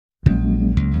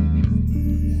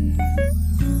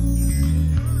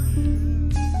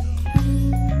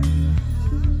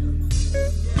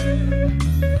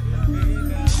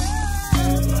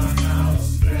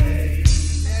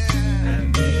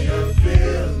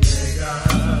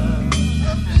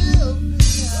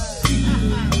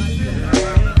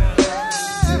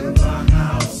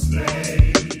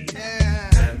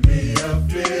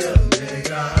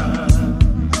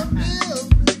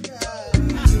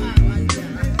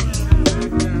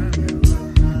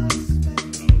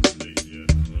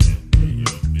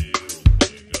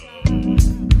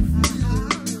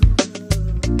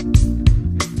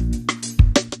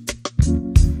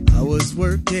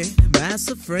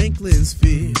of Franklin's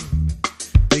field,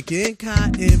 picking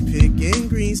cotton, picking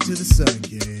greens till the sun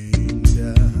came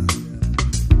down.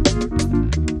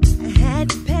 I had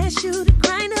to pass you to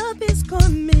grind up his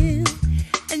cornmeal,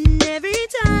 and every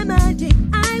time I did,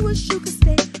 I wish you could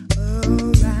stay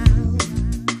around.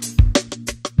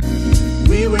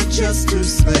 We were just two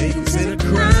slaves in a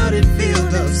crowded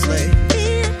field of slaves.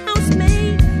 Me a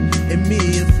housemaid, And me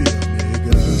a field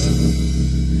nigga.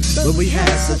 But we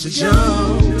had such a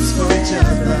Jones for each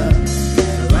other.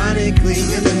 Ironically,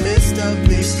 in the midst of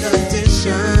these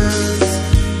conditions,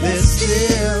 there's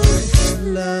still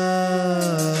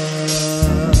love.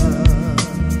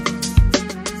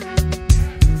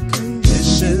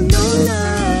 Conditional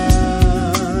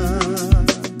love.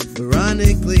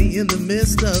 Ironically, in the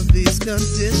midst of these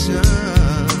conditions,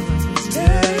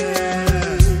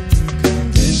 yeah.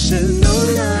 Conditional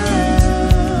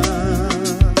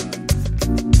love,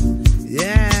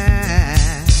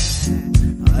 yeah.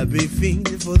 I'd be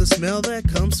fiending for the smell that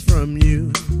comes from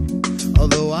you,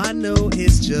 although I know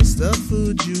it's just the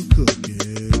food you cook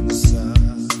inside.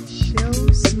 show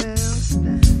smells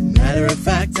nice. Matter of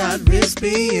fact, I'd risk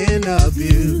being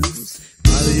abused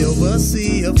by the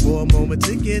overseer for a moment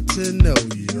to get to know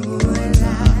your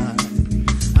life.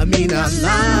 I mean, our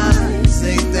lives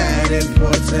ain't that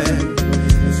important.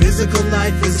 Physical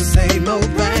life is the same old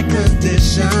bad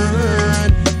condition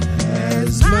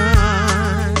as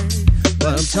mine.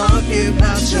 But I'm talking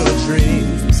about your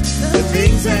dreams, the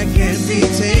things that can't be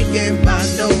taken by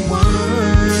no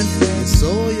one. Your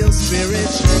soul, your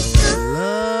spirit, your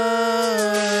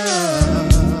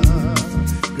love,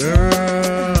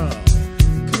 girl.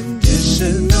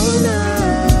 Conditional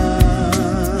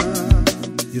love.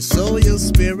 Your soul, your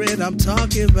spirit, I'm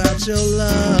talking about your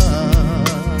love.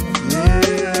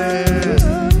 Yeah.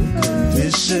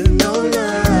 Conditional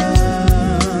love.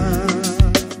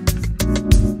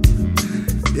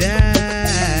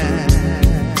 Yeah.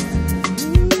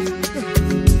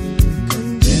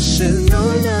 Conditional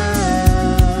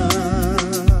love.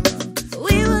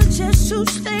 We were just two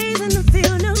slaves in the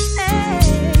field of slaves.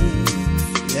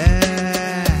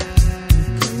 Yeah.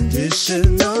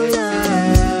 Conditional love.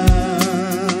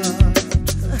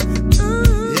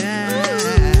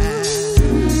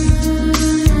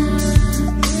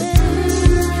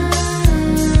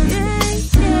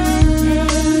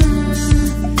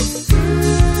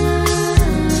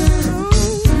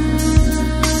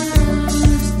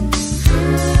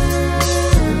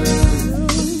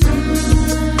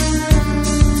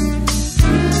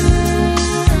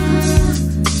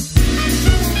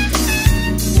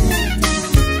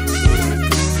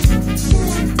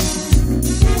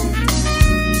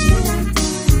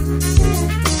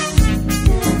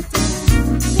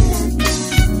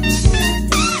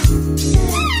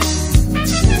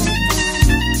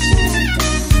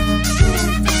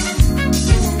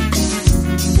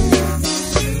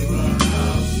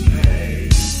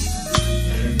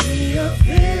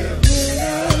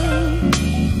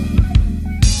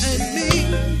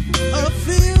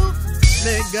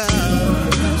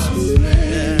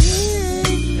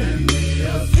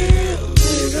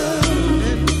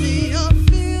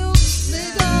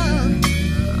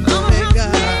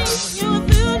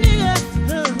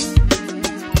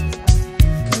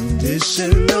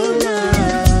 Conditional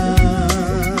love.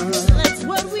 That's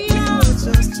what we are. That's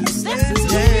what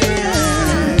we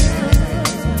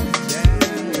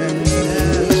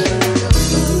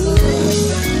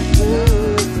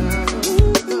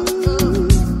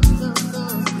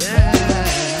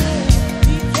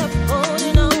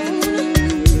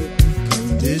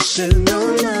Conditional